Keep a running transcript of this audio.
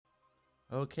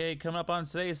Okay, coming up on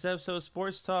today's episode of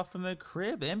Sports Talk from the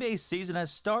Crib. The NBA season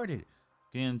has started.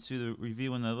 Getting into the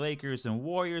reviewing the Lakers and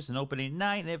Warriors and opening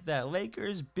night, and if that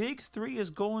Lakers big three is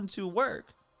going to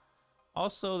work.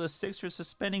 Also, the Sixers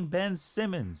suspending Ben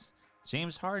Simmons.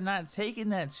 James Harden not taking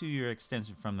that 2-year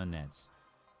extension from the Nets.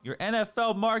 Your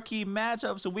NFL marquee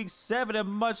matchups of Week 7 and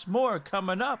much more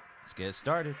coming up. Let's get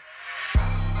started.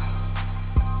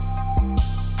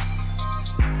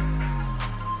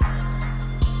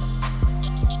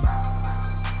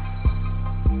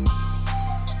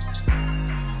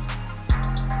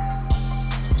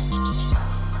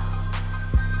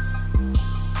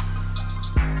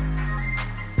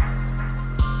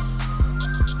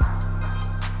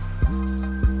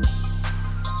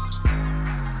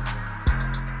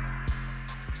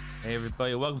 Hey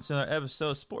everybody, welcome to another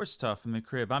episode of Sports Talk from the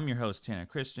Crib. I'm your host, Tanner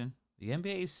Christian. The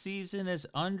NBA season is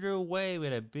underway. We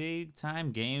had a big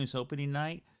time games opening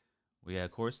night. We had,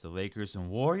 of course, the Lakers and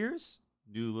Warriors.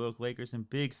 New look Lakers and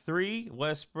Big Three,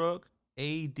 Westbrook,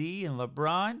 AD, and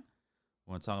LeBron. We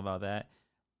want to talk about that.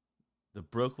 The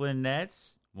Brooklyn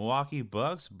Nets, Milwaukee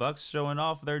Bucks. Bucks showing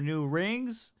off their new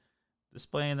rings,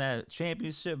 displaying that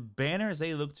championship banner as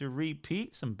they look to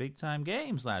repeat some big time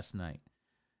games last night.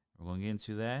 We're going to get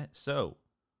into that. So,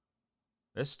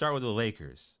 let's start with the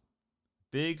Lakers.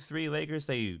 Big Three Lakers,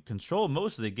 they controlled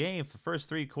most of the game. For the first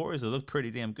three quarters, they looked pretty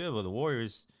damn good. But the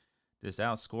Warriors just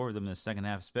outscored them in the second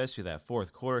half, especially that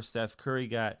fourth quarter. Steph Curry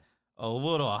got a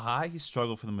little high. He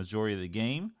struggled for the majority of the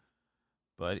game.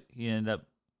 But he ended up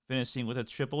finishing with a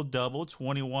triple-double,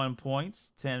 21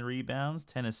 points, 10 rebounds,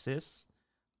 10 assists.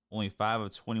 Only 5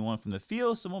 of 21 from the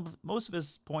field, so most of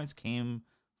his points came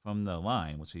from the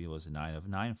line, which he was 9 of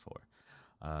 9 for.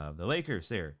 The Lakers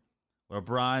there.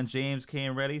 LeBron James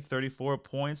came ready, 34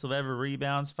 points, 11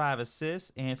 rebounds, 5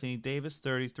 assists. Anthony Davis,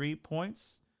 33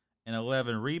 points and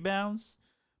 11 rebounds.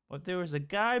 But there was a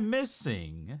guy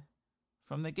missing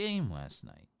from the game last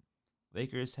night.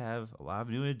 Lakers have a lot of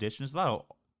new additions. A lot of,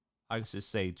 I should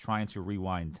say, trying to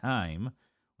rewind time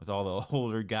with all the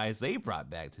older guys they brought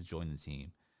back to join the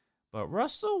team. But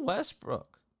Russell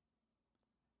Westbrook,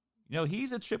 you know,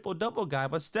 he's a triple-double guy,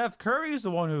 but Steph Curry is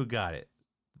the one who got it.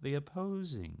 The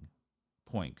opposing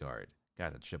point guard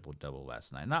got a triple-double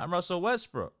last night, not Russell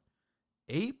Westbrook.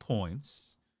 8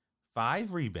 points,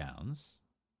 5 rebounds,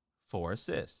 4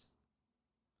 assists.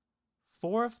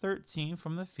 4 of 13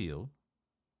 from the field,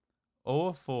 0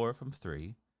 of 4 from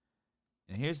 3.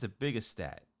 And here's the biggest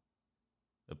stat.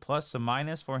 The plus and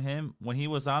minus for him when he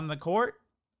was on the court,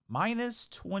 minus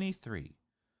 23.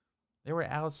 They were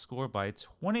outscored by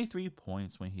 23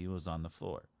 points when he was on the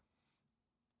floor.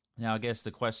 Now, I guess the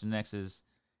question next is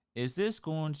this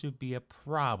going to be a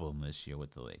problem this year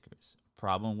with the Lakers?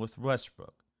 Problem with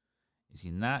Westbrook? Is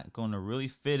he not going to really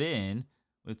fit in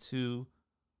with two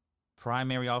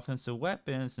primary offensive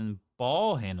weapons and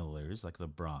ball handlers like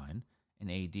LeBron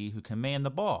and AD who command the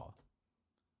ball?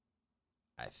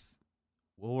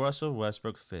 Will Russell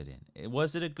Westbrook fit in?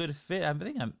 Was it a good fit? I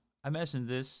think I mentioned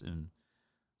this in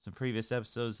some previous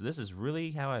episodes. This is really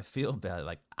how I feel about it.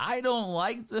 Like, I don't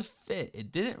like the fit.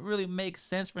 It didn't really make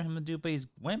sense for him to do, but he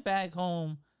went back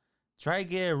home, tried to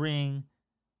get a ring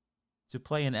to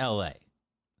play in LA.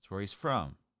 That's where he's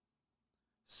from.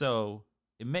 So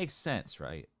it makes sense,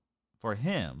 right, for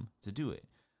him to do it.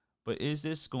 But is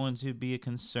this going to be a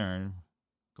concern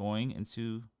going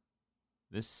into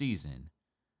this season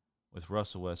with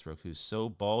Russell Westbrook, who's so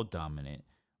ball dominant?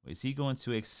 Is he going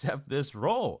to accept this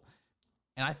role?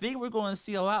 And I think we're going to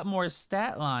see a lot more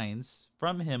stat lines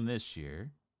from him this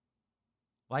year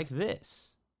like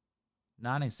this,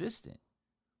 non-existent.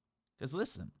 Because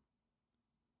listen,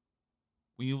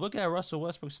 when you look at Russell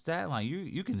Westbrook's stat line,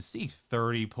 you can see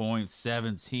 30 points,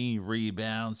 17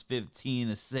 rebounds, 15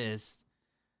 assists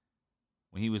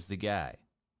when he was the guy.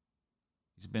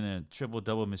 He's been a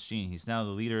triple-double machine. He's now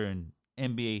the leader in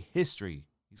NBA history.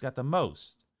 He's got the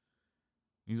most.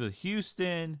 He was with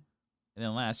Houston. And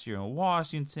then last year in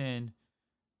Washington,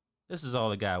 this is all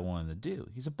the guy wanted to do.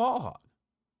 He's a ball hog.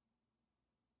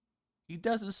 He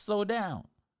doesn't slow down.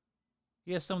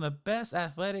 He has some of the best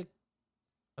athletic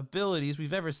abilities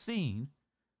we've ever seen.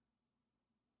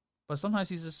 But sometimes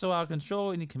he's just so out of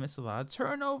control and he commits a lot of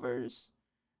turnovers.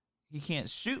 He can't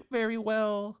shoot very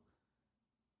well.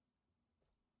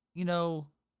 You know,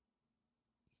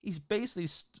 he's basically,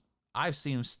 I've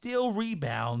seen him steal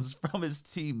rebounds from his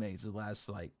teammates the last,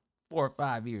 4 or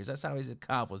 5 years. That's how he's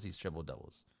accomplished these triple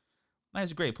doubles. Now,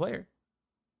 he's a great player,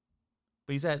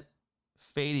 but he's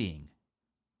fading.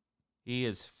 He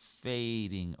is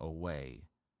fading away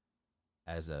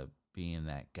as being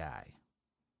that guy.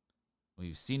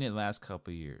 We've seen it the last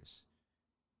couple of years.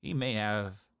 He may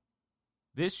have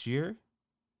This year,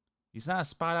 he's not a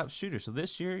spot up shooter. So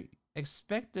this year,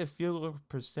 expect the field goal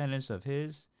percentage of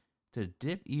his to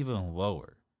dip even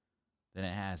lower than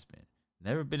it has been.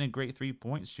 Never been a great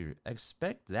 3-point shooter.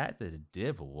 Expect that to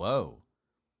dip low.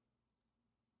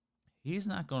 He's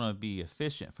not going to be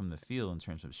efficient from the field in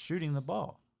terms of shooting the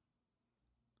ball.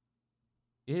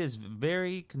 It is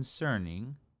very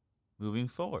concerning moving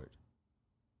forward.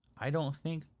 I don't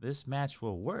think this match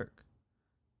will work,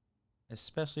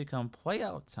 especially come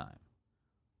playoff time,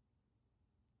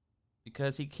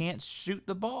 because he can't shoot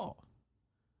the ball.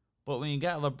 But when you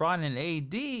got LeBron and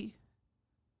AD,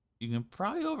 you can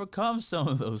probably overcome some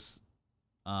of those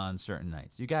on certain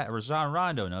nights. You got Rajon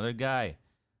Rondo, another guy,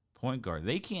 point guard.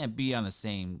 They can't be on the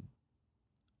same,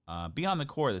 be on the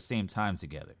court at the same time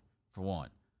together, for one.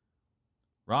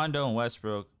 Rondo and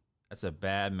Westbrook, that's a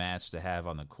bad match to have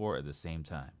on the court at the same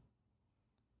time.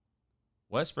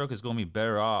 Westbrook is going to be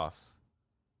better off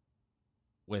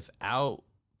without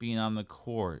being on the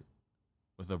court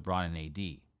with LeBron and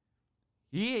AD.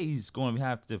 He's going to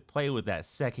have to play with that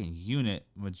second unit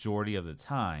majority of the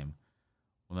time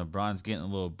when LeBron's getting a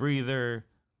little breather,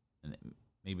 and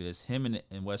maybe there's him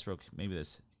and Westbrook, maybe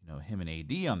there's him and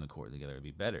AD on the court together would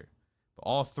be better. But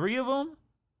all three of them,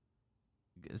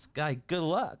 this guy, good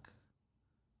luck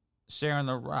sharing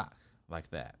the rock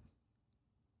like that.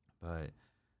 But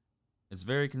it's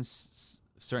very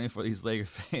concerning for these Laker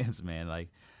fans, man. Like,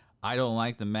 I don't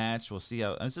like the match. We'll see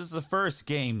how. This is the first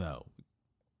game, though.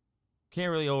 Can't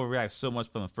really overreact so much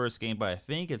from the first game, but I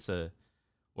think it's what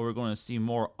we're going to see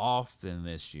more often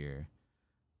this year.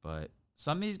 But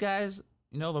some of these guys,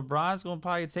 LeBron's going to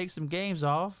probably take some games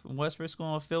off, and Westbrook's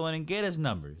going to fill in and get his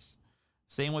numbers.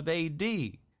 Same with AD.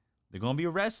 They're going to be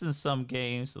resting some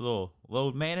games, a little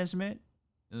load management,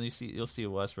 and you'll see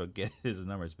Westbrook get his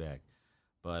numbers back.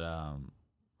 But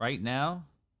right now,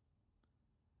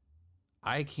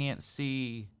 I can't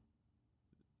see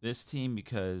this team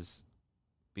because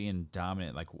being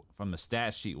dominant, like from the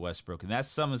stat sheet, Westbrook, and that's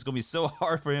something that's going to be so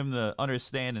hard for him to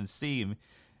understand and see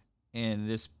and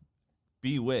just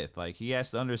be with. Like, he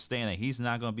has to understand that he's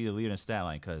not going to be the leader in the stat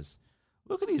line, because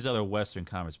look at these other Western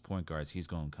Conference point guards he's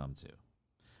going to come to.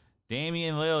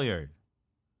 Damian Lillard,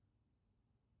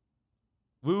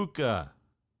 Luka,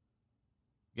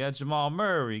 you got Jamal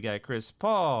Murray, you got Chris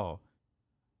Paul,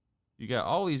 you got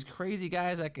all these crazy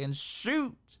guys that can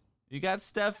shoot. You got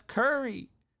Steph Curry,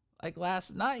 like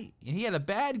last night, and he had a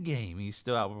bad game. He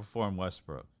still outperformed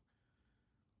Westbrook.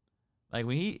 Like,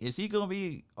 is he going to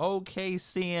be okay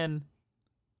seeing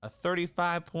a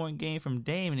 35-point game from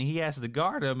Dame, and he has to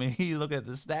guard him, and he look at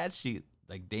the stat sheet,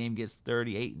 like Dame gets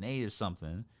 38 and 8 or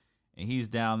something, and he's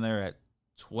down there at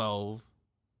 12,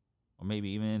 or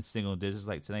maybe even in single digits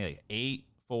like tonight, like 8,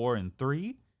 4, and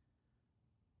 3.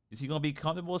 Is he going to be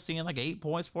comfortable seeing like 8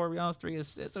 points, 4 rebounds, 3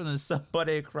 assists, and then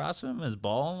somebody across from him is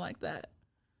balling like that?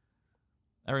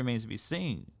 That remains to be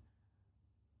seen.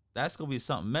 That's going to be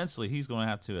something mentally he's going to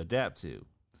have to adapt to.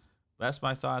 That's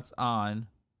my thoughts on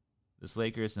this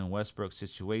Lakers and Westbrook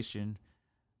situation.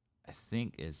 I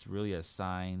think it's really a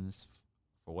signs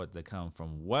for what to come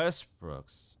from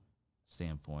Westbrook's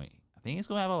standpoint. I think he's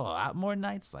going to have a lot more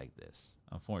nights like this,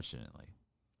 unfortunately.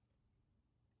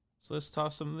 So let's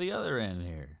talk some of the other end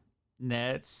here.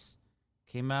 Nets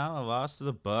came out and lost to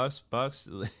the Bucks. Bucks,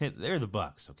 they're the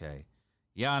Bucks, okay?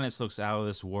 Giannis looks out of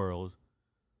this world.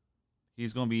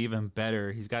 He's going to be even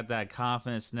better. He's got that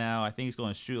confidence now. I think he's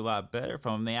going to shoot a lot better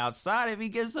from the outside if he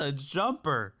gets a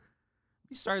jumper. If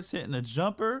he starts hitting the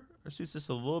jumper or shoots just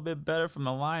a little bit better from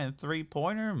the line and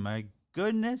three-pointer, my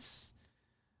goodness,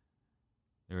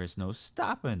 there is no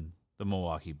stopping the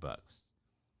Milwaukee Bucks.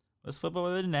 Let's flip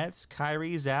over to the Nets.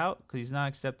 Kyrie's out because he's not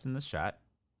accepting the shot,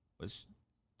 which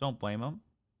don't blame him.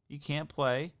 He can't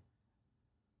play.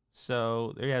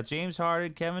 So there you have James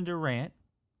Harden, Kevin Durant.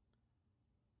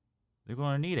 They're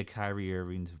going to need a Kyrie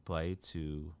Irving to play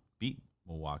to beat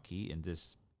Milwaukee and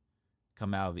just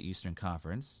come out of the Eastern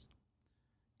Conference.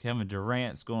 Kevin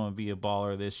Durant's going to be a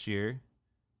baller this year.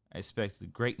 I expect the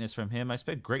greatness from him. I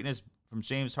expect greatness from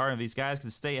James Harden. If these guys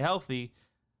can stay healthy,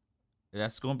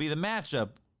 that's going to be the matchup,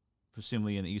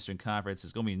 presumably in the Eastern Conference.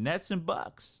 It's going to be Nets and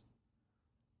Bucks.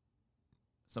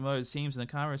 Some other teams in the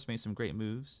conference made some great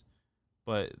moves,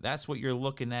 but that's what you're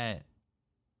looking at.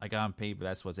 Like on paper,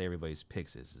 that's what everybody's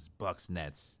picks is Bucks,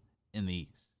 Nets in the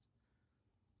East.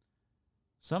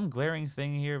 Some glaring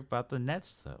thing here about the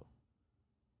Nets, though.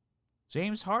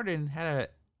 James Harden had an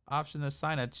option to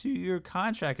sign a 2-year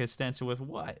contract extension with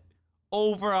what?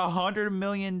 Over $100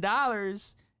 million,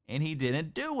 and he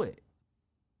didn't do it.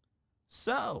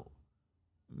 So,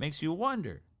 it makes you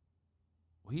wonder,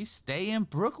 will he stay in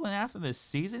Brooklyn after this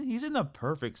season? He's in the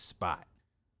perfect spot.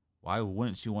 Why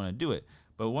wouldn't you want to do it?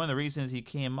 But one of the reasons he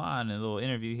came on in a little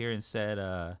interview here and said,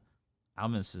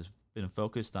 "I'm just been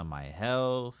focused on my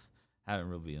health. Haven't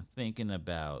really been thinking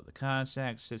about the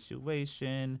contract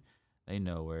situation. They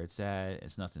know where it's at.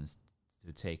 It's nothing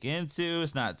to take into.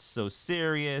 It's not so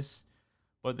serious."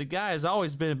 But the guy has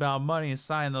always been about money and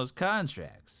signing those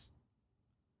contracts.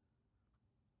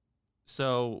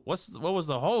 So what was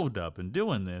the holdup in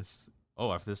doing this?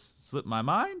 Oh, if this slipped my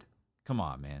mind? Come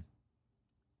on, man.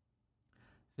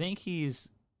 Think he's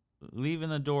leaving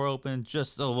the door open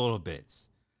just a little bit.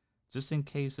 Just in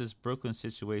case this Brooklyn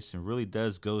situation really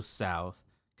does go south.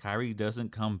 Kyrie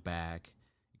doesn't come back.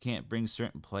 You can't bring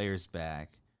certain players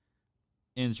back.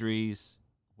 Injuries,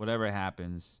 whatever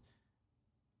happens.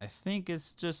 I think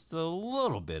it's just a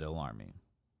little bit alarming.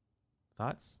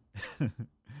 Thoughts?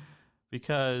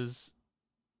 Because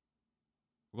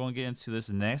we're going to get into this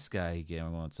next guy again.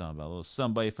 We're going to talk about a little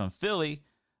somebody from Philly.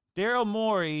 Daryl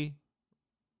Morey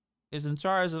is in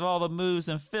charge of all the moves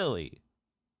in Philly.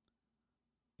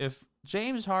 If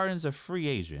James Harden's a free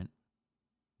agent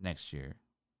next year,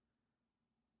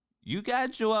 you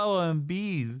got Joel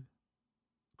Embiid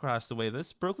across the way.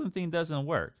 This Brooklyn thing doesn't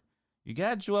work. You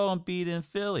got Joel Embiid in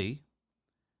Philly.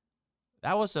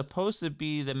 That was supposed to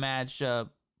be the matchup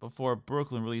before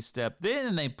Brooklyn really stepped in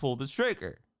and they pulled the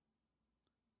trigger.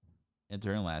 And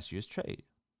during last year's trade.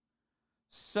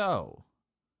 So,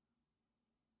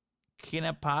 can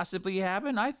it possibly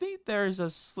happen? I think there's a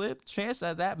slim chance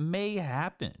that may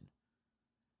happen.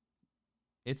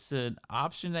 It's an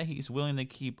option that he's willing to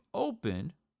keep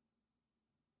open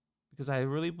because I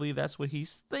really believe that's what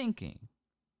he's thinking.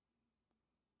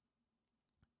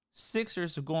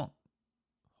 Sixers are going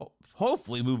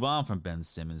hopefully move on from Ben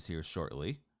Simmons here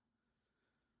shortly.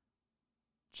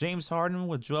 James Harden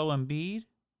with Joel Embiid.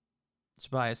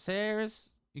 Tobias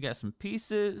Harris, you got some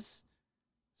pieces,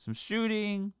 some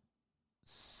shooting.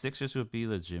 Sixers would be a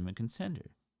legitimate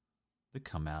contender to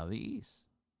come out of the East.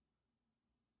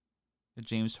 If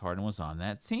James Harden was on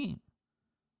that team.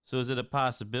 So is it a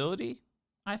possibility?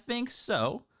 I think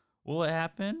so. Will it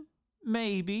happen?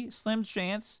 Maybe. Slim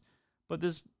chance. But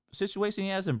this situation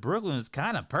he has in Brooklyn is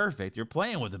kind of perfect. You're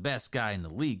playing with the best guy in the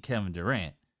league, Kevin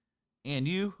Durant. And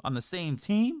you on the same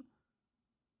team?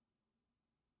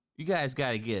 You guys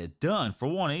got to get it done. For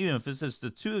one, even if it's just the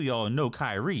two of y'all and no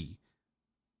Kyrie,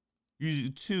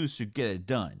 you two should get it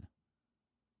done.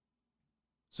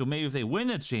 So maybe if they win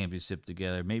the championship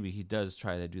together, maybe he does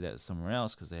try to do that somewhere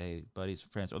else because hey, buddies,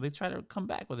 friends, or they try to come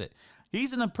back with it.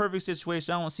 He's in a perfect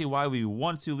situation. I don't see why we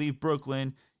want to leave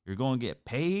Brooklyn. You're going to get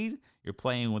paid. You're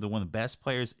playing with one of the best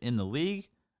players in the league,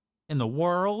 in the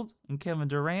world, in Kevin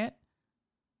Durant.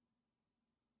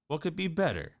 What could be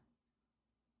better?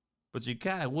 But you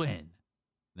got to win.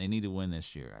 They need to win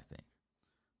this year, I think.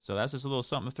 So that's just a little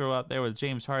something to throw out there with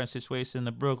James Harden's situation in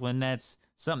the Brooklyn Nets.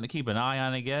 Something to keep an eye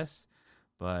on, I guess.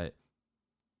 But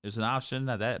there's an option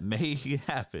that may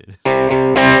happen.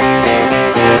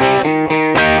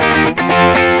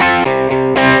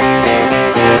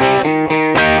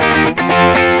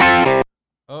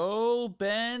 Oh,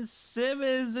 Ben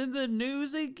Simmons in the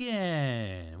news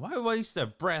again. Why waste a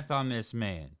breath on this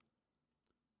man?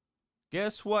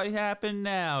 Guess what happened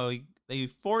now? They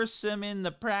force him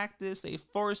into practice. They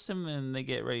force him and they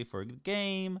get ready for a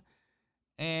game.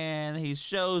 And he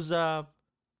shows up,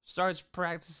 starts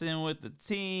practicing with the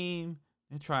team.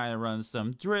 They're trying to run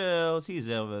some drills. He's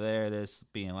over there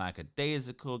just being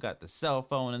lackadaisical, got the cell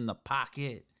phone in the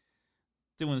pocket,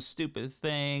 doing stupid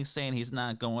things, saying he's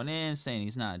not going in, saying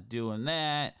he's not doing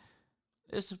that.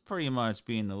 This is pretty much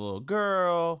being the little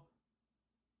girl.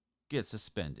 Gets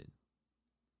suspended.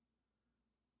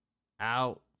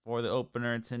 Out for the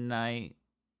opener tonight.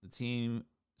 The team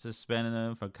suspended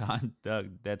him for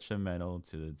conduct detrimental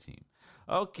to the team.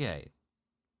 Okay.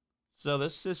 So the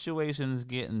situation is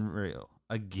getting real.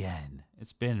 Again.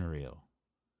 It's been real.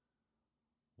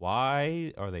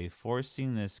 Why are they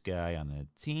forcing this guy on the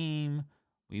team?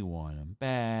 We want him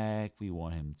back. We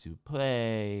want him to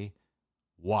play.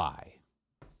 Why?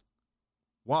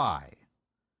 Why?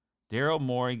 Daryl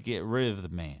Morey, get rid of the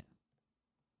man.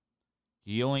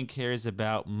 He only cares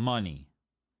about money.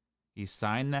 He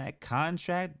signed that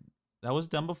contract that was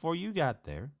done before you got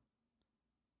there.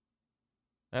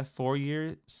 That 4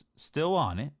 years still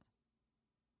on it.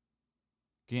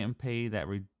 Getting paid that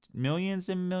millions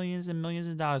and millions and millions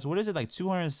of dollars. What is it, like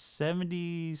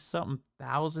 270 something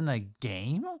thousand a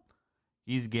game?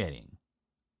 He's getting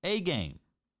a game.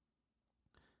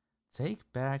 Take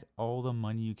back all the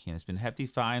money you can. It's been hefty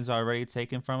fines already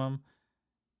taken from him.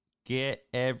 get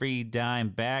every dime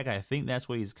back. I think that's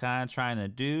what he's kind of trying to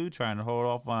do, trying to hold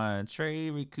off on a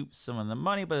trade, recoup some of the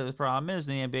money. But the problem is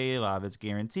in the NBA, a lot of it's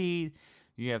guaranteed.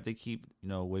 You have to keep,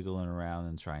 wiggling around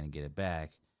and trying to get it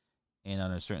back. And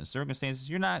under certain circumstances,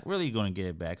 you're not really going to get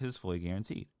it back because it's fully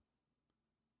guaranteed.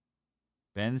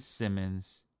 Ben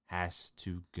Simmons has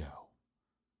to go.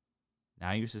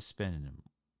 Now you're suspending him.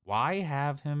 Why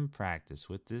have him practice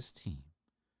with this team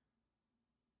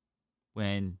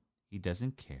when he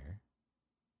doesn't care?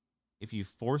 If you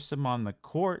force him on the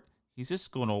court, he's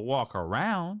just going to walk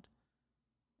around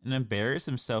and embarrass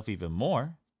himself even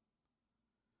more.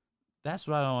 That's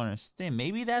what I don't understand.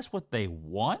 Maybe that's what they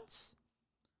want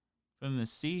for him to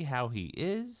see how he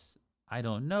is. I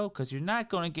don't know, because you're not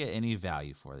going to get any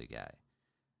value for the guy.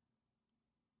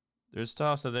 There's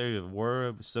talks that there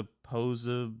were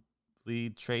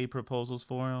supposedly trade proposals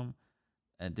for him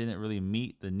and didn't really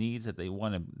meet the needs that they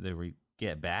wanted to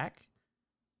get back.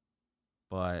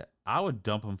 But I would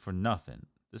dump him for nothing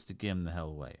just to get him the hell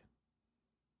away.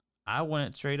 I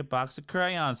wouldn't trade a box of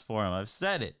crayons for him. I've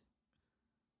said it.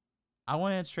 I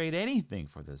wouldn't trade anything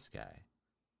for this guy.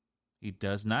 He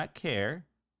does not care.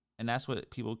 And that's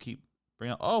what people keep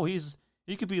bringing up. Oh,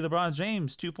 he could be LeBron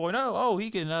James 2.0. Oh, he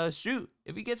can shoot.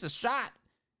 If he gets a shot,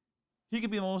 he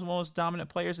could be the most dominant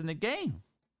players in the game,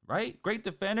 right? Great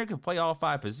defender, can play all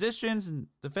 5 positions, and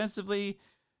defensively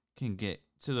can get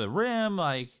to the rim.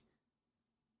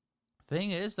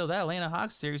 Thing is, though, that Atlanta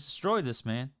Hawks series destroyed this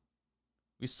man.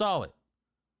 We saw it.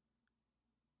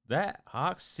 That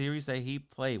Hawks series that he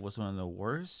played was one of the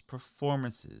worst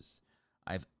performances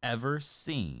I've ever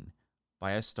seen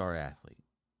by a star athlete.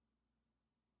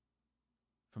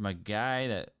 From a guy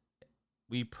that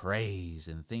we praise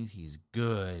and think he's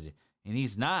good, and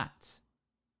he's not.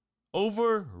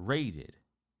 Overrated.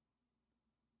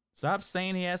 Stop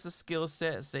saying he has the skill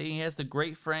set, saying he has the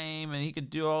great frame, and he could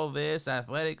do all this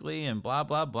athletically and blah,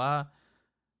 blah, blah.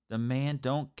 The man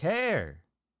don't care.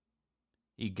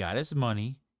 He got his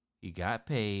money. He got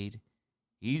paid.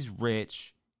 He's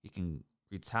rich. He can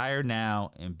retire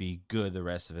now and be good the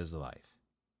rest of his life.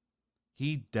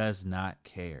 He does not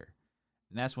care.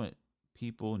 And that's what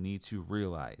people need to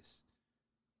realize.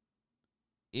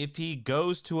 If he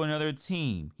goes to another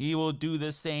team, he will do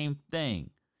the same thing.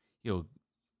 He'll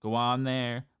go on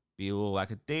there, be a little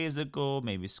lackadaisical,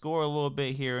 maybe score a little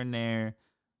bit here and there,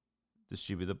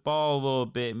 distribute the ball a little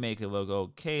bit, make it look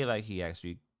okay, like he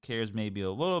actually cares maybe a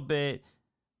little bit,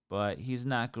 but he's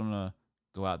not going to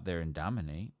go out there and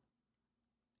dominate.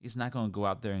 He's not going to go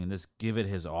out there and just give it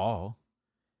his all.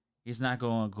 He's not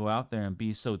going to go out there and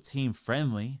be so team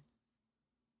friendly.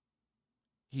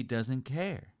 He doesn't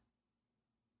care.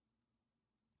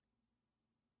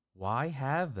 Why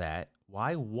have that?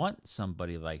 Why want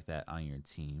somebody like that on your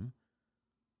team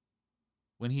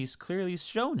when he's clearly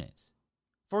shown it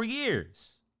for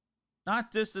years?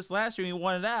 Not just this last year he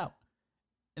wanted out.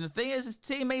 And the thing is, his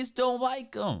teammates don't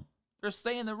like him. They're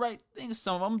saying the right things.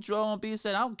 Some of them, Joel Embiid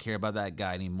said, I don't care about that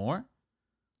guy anymore.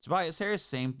 Tobias Harris,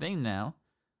 same thing now.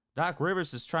 Doc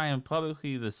Rivers is trying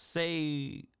publicly to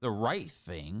say the right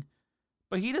thing,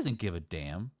 but he doesn't give a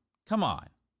damn. Come on.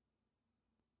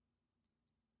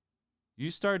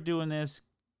 You start doing this,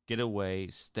 get away,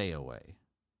 stay away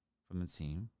from the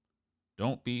team.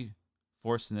 Don't be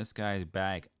forcing this guy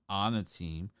back on the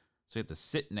team so you have to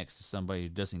sit next to somebody who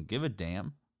doesn't give a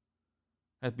damn.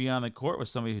 Have to be on the court with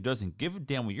somebody who doesn't give a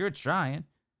damn when you're trying.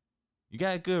 You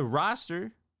got a good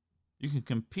roster. You can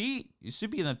compete. You should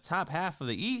be in the top half of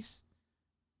the East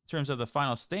in terms of the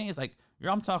final standings.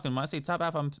 I'm talking, when I say top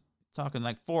half, I'm talking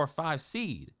 4 or 5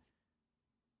 seed.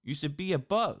 You should be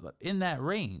above, in that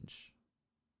range.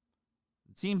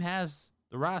 The team has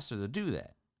the roster to do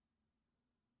that.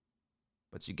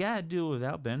 But you got to do it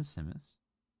without Ben Simmons.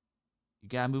 You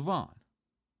got to move on.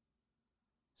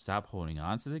 Stop holding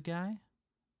on to the guy.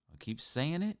 I'll keep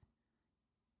saying it.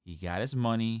 He got his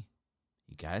money.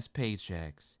 He got his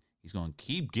paychecks. He's going to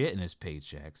keep getting his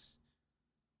paychecks.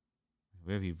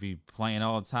 Whether he be playing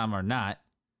all the time or not,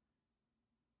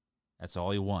 that's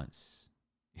all he wants.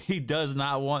 He does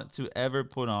not want to ever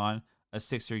put on a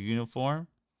Sixer uniform.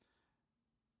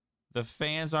 The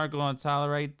fans aren't going to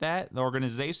tolerate that. The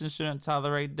organization shouldn't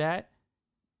tolerate that.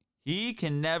 He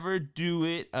can never do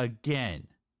it again.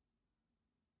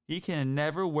 He can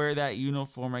never wear that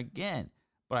uniform again.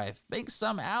 But I think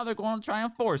somehow they're going to try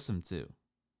and force him to.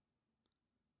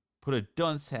 Put a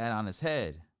dunce hat on his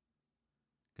head.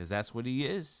 Because that's what he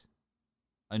is.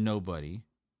 A nobody.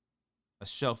 A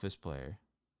shellfish player.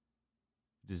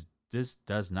 This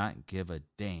does not give a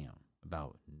damn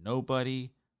about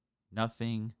nobody,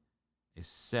 nothing,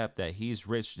 except that he's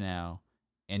rich now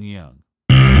and young.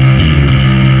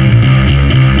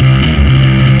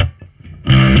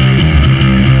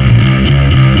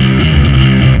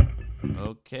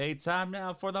 Okay, time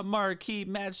now for the marquee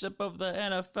matchup of the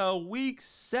NFL Week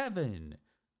 7.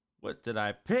 What did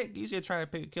I pick? Usually I try to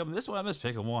pick a kill, but this one I'm just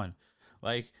picking one.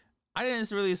 Like, I didn't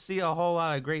really see a whole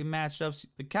lot of great matchups.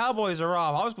 The Cowboys are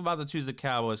off. I was about to choose the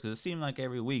Cowboys because it seemed like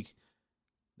every week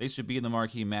they should be in the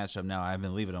marquee matchup now. I've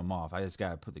been leaving them off. I just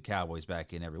got to put the Cowboys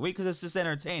back in every week because it's just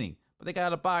entertaining. But they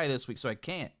got a bye this week, so I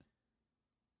can't.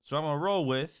 So I'm going to roll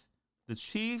with the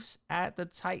Chiefs at the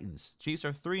Titans. Chiefs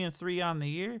are 3-3 on the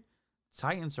year.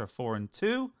 Titans are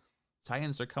 4-2.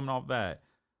 Titans are coming off that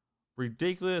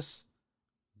ridiculous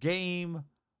game.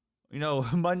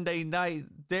 Monday night,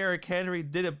 Derrick Henry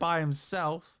did it by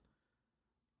himself.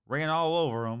 Ran all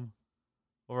over him.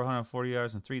 Over 140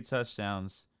 yards and 3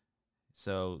 touchdowns.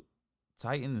 So,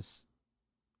 Titans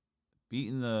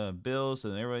beating the Bills,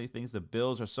 and everybody thinks the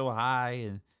Bills are so high,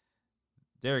 and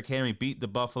Derrick Henry beat the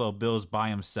Buffalo Bills by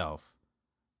himself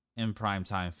in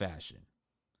primetime fashion.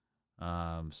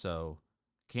 So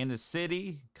Kansas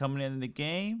City coming in the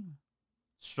game,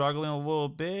 struggling a little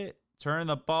bit, turning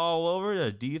the ball over.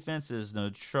 The defense is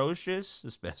atrocious,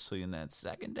 especially in that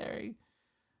secondary.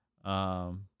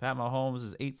 Pat Mahomes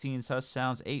is 18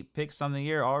 touchdowns, 8 picks on the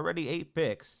year, already 8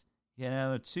 picks. He had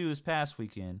another 2 this past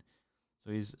weekend.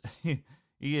 So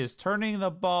he is turning the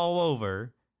ball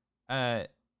over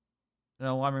at an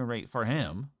alarming rate for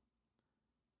him.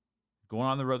 Going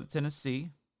on the road to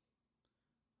Tennessee.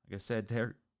 Like I said,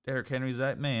 Derrick Henry's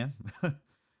that man.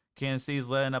 Kansas City's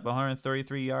letting up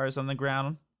 133 yards on the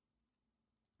ground.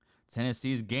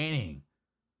 Tennessee's gaining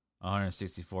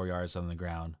 164 yards on the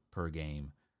ground per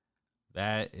game.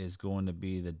 That is going to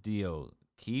be the deal.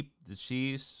 Keep the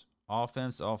Chiefs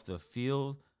offense off the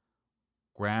field.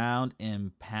 Ground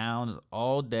and pound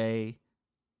all day,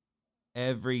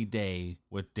 every day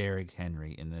with Derrick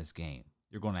Henry in this game.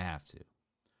 You're going to have to.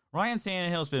 Ryan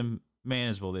Tannehill's been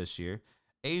manageable this year.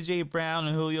 A.J. Brown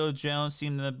and Julio Jones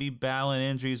seem to be battling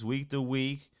injuries week to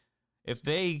week. If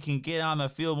they can get on the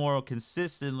field more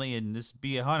consistently and just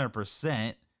be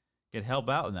 100%, could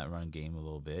help out in that run game a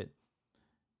little bit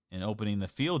and opening the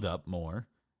field up more.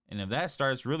 And if that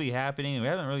starts really happening, we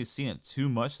haven't really seen it too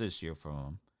much this year from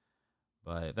them.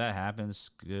 But if that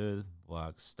happens, good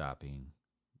luck stopping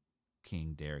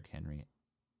King Derrick Henry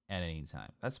at any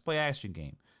time. That's a play action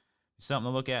game.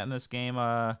 Something to look at in this game.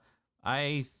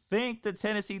 I think the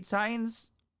Tennessee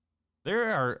Titans,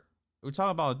 we're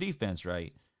talking about defense,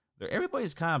 right?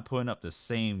 Everybody's kind of putting up the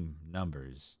same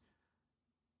numbers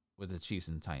with the Chiefs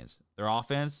and Titans. Their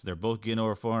offense, they're both getting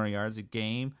over 400 yards a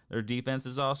game. Their defense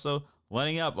is also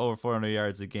letting up over 400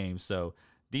 yards a game. So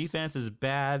defense is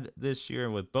bad this year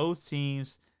with both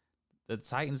teams. The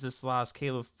Titans just lost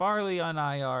Caleb Farley on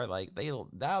IR.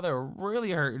 Now they're really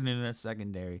hurting in that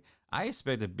secondary. I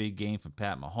expect a big game from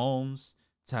Pat Mahomes,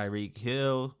 Tyreek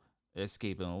Hill,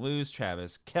 escaping loose,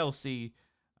 Travis Kelce.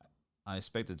 I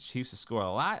expect the Chiefs to score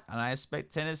a lot, and I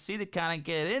expect Tennessee to kind of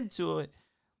get into it.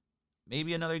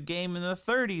 Maybe another game in the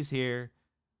 30s here.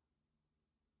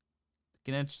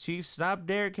 Can the Chiefs stop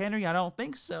Derrick Henry? I don't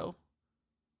think so.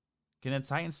 Can the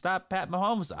Titans stop Pat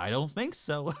Mahomes? I don't think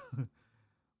so.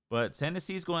 But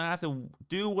Tennessee's going to have to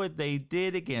do what they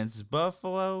did against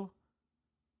Buffalo.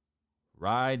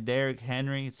 Ride Derrick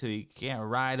Henry until you can't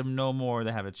ride him no more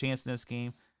to have a chance in this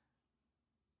game.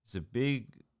 It's a big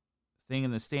thing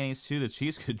in the standings, too. The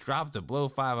Chiefs could drop to below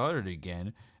 500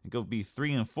 again and go be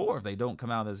 3-4 if they don't come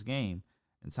out of this game.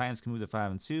 And Titans can move to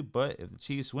 5-2. But if the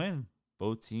Chiefs win,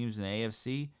 both teams in the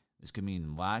AFC, this could mean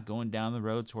a lot going down the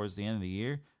road towards the end of the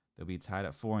year. They'll be tied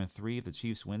at 4-3 if the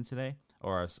Chiefs win today,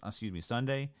 or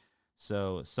Sunday.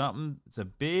 So it's a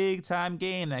big time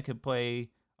game that could play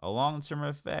a long-term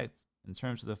effect in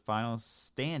terms of the final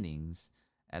standings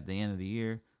at the end of the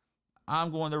year.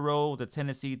 I'm going to roll with the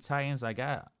Tennessee Titans. I'm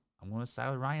going to side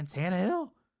with Ryan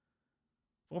Tannehill,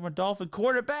 former Dolphin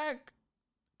quarterback.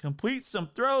 Complete some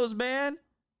throws, man.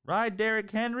 Ride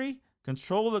Derrick Henry.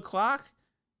 Control the clock.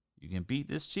 You can beat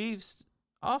this Chiefs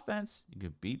offense. You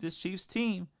can beat this Chiefs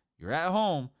team. You're at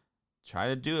home. Try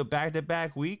to do it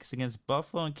back-to-back weeks against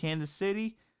Buffalo and Kansas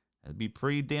City. That'd be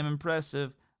pretty damn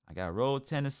impressive. I got to roll with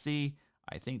Tennessee.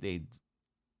 I think they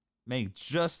make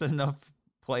just enough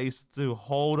plays to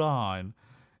hold on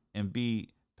and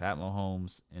beat Pat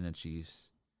Mahomes and the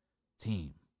Chiefs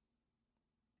team.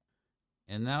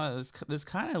 And now this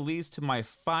kind of leads to my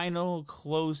final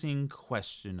closing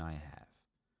question I have.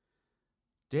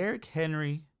 Derrick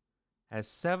Henry has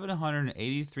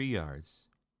 783 yards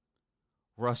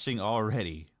rushing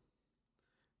already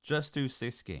just through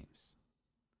 6 games.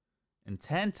 And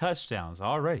 10 touchdowns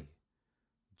already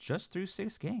just through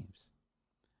 6 games.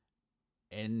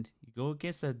 And you go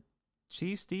against a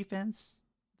Chiefs defense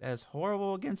that's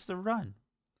horrible against the run.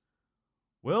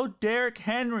 Will Derrick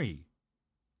Henry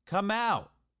come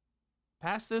out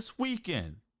past this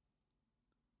weekend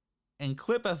and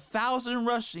clip 1,000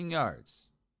 rushing yards?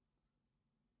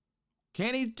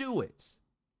 Can he do it?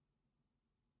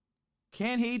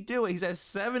 Can he do it? He's at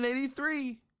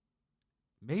 783.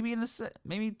 Maybe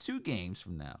maybe 2 games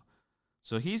from now.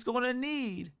 So he's going to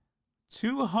need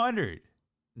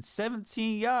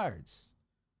 217 yards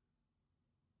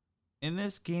in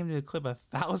this game to clip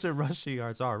 1,000 rushing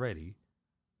yards already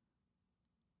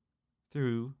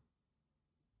through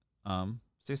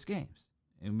 6 games.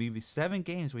 And maybe 7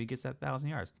 games where he gets that 1,000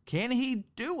 yards. Can he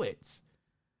do it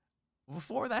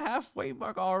before the halfway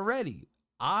mark already?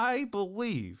 I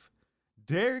believe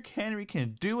Derrick Henry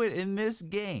can do it in this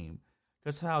game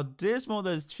because how dismal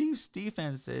the Chiefs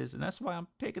defense is. And that's why I'm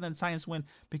picking the Titans win,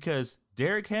 because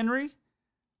Derrick Henry,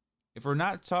 if we're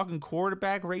not talking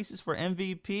quarterback races for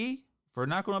MVP, if we're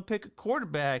not going to pick a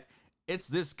quarterback, it's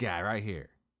this guy right here.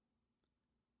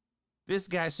 This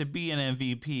guy should be in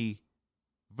MVP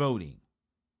voting.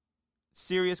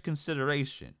 Serious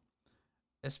consideration,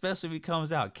 especially if he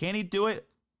comes out. Can he do it?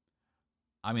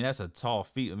 I mean, that's a tall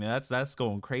feat. I mean, that's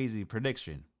going crazy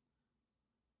prediction.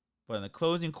 But in the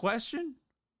closing question,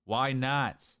 why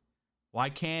not? Why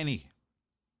can't he?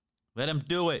 Let him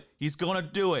do it. He's going to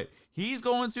do it. He's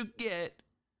going to get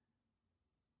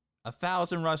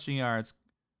 1,000 rushing yards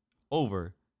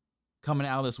over coming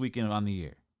out this weekend on the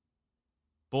year.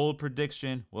 Bold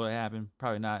prediction. Will it happen?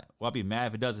 Probably not. Will I be mad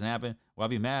if it doesn't happen? Will I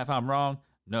be mad if I'm wrong?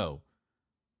 No.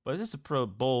 But it's just a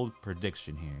bold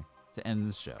prediction here to end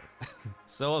the show.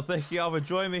 So thank you all for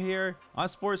joining me here on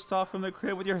Sports Talk from the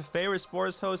Crib with your favorite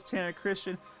sports host, Tanner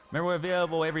Christian. Remember, we're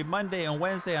available every Monday and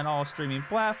Wednesday on all streaming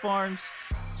platforms.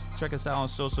 Just check us out on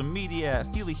social media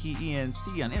at Philly Heat ENT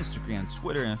on Instagram,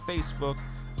 Twitter, and Facebook.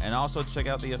 And also check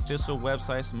out the official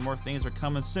website. Some more things are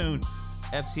coming soon.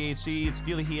 FTHE, it's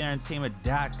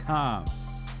PhillyHeatEntertainment.com.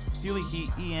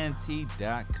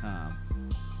 PhillyHeatEnt.com.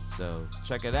 So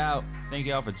check it out. Thank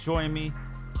you all for joining me.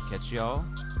 Catch y'all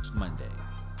Monday.